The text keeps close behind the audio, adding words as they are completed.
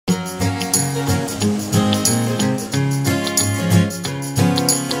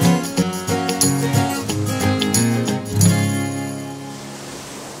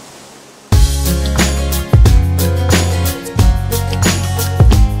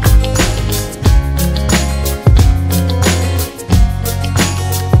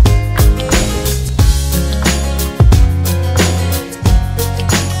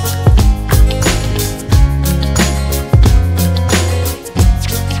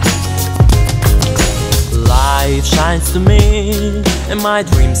shines to me, and my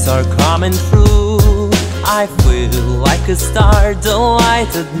dreams are coming true. I feel like a star, the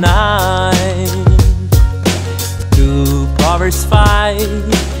light at night. 2 powers fight,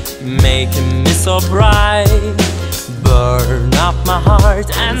 making me so bright. Burn up my heart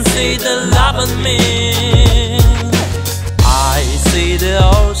and see the love in me. I see the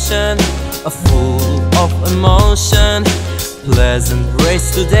ocean, full of emotion. Pleasant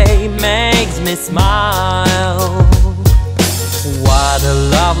breeze today makes me smile. What a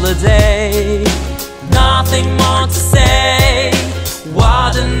lovely day, nothing more to say.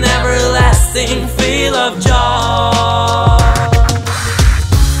 What an everlasting feel of joy.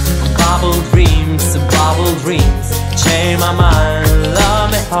 Bubble dreams, change my mind,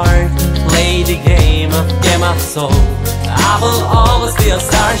 love my heart. Play the game of soul. I will always be a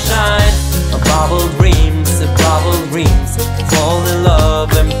starshine. Bubble dreams, fall in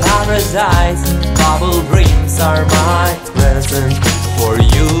love in paradise. Bubble dreams are my present for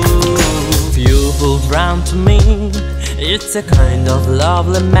you. You will drown to me, it's a kind of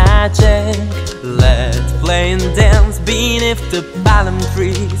lovely magic. Let's play and dance beneath the palm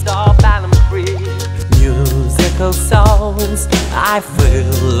trees, Musical sounds, I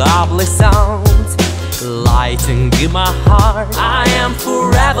feel lovely sounds. Lighting in my heart, I am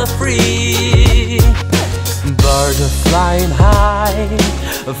forever free. Birds are flying high,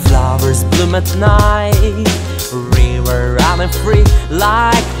 flowers bloom at night. River running free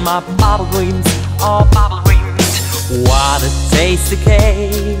like my bubble dreams, oh bubble dreams. What a tasty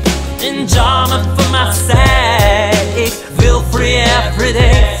cake, enjoyment for my sake. Feel free every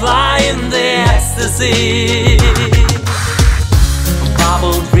day, fly in the ecstasy.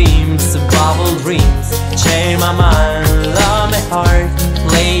 Bubble dreams, change my mind, love my heart.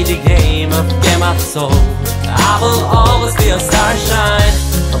 Play the game of soul. I will always be a starshine.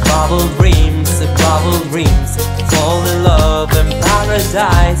 Bubble dreams, fall in love in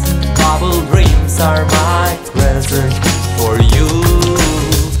paradise. Bubble dreams are my present for you.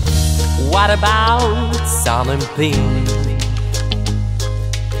 What about sun and pink?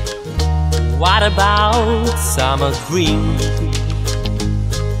 What about summer dream?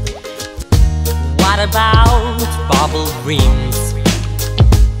 What about bubble dreams?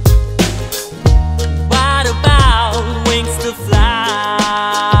 What about wings to fly?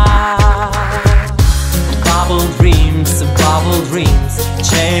 Bubble dreams,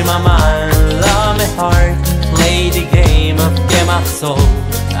 change my mind, love my heart. Play the game of soul.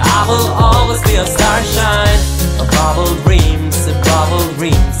 I will always be a starshine. Bubble dreams,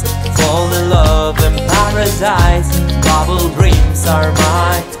 fall in love in paradise. Bubble dreams are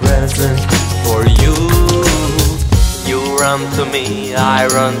my present for you. You run to me, I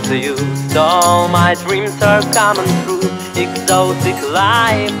run to you. So my dreams are coming true. Exotic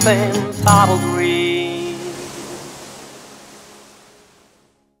life in bubble dreams.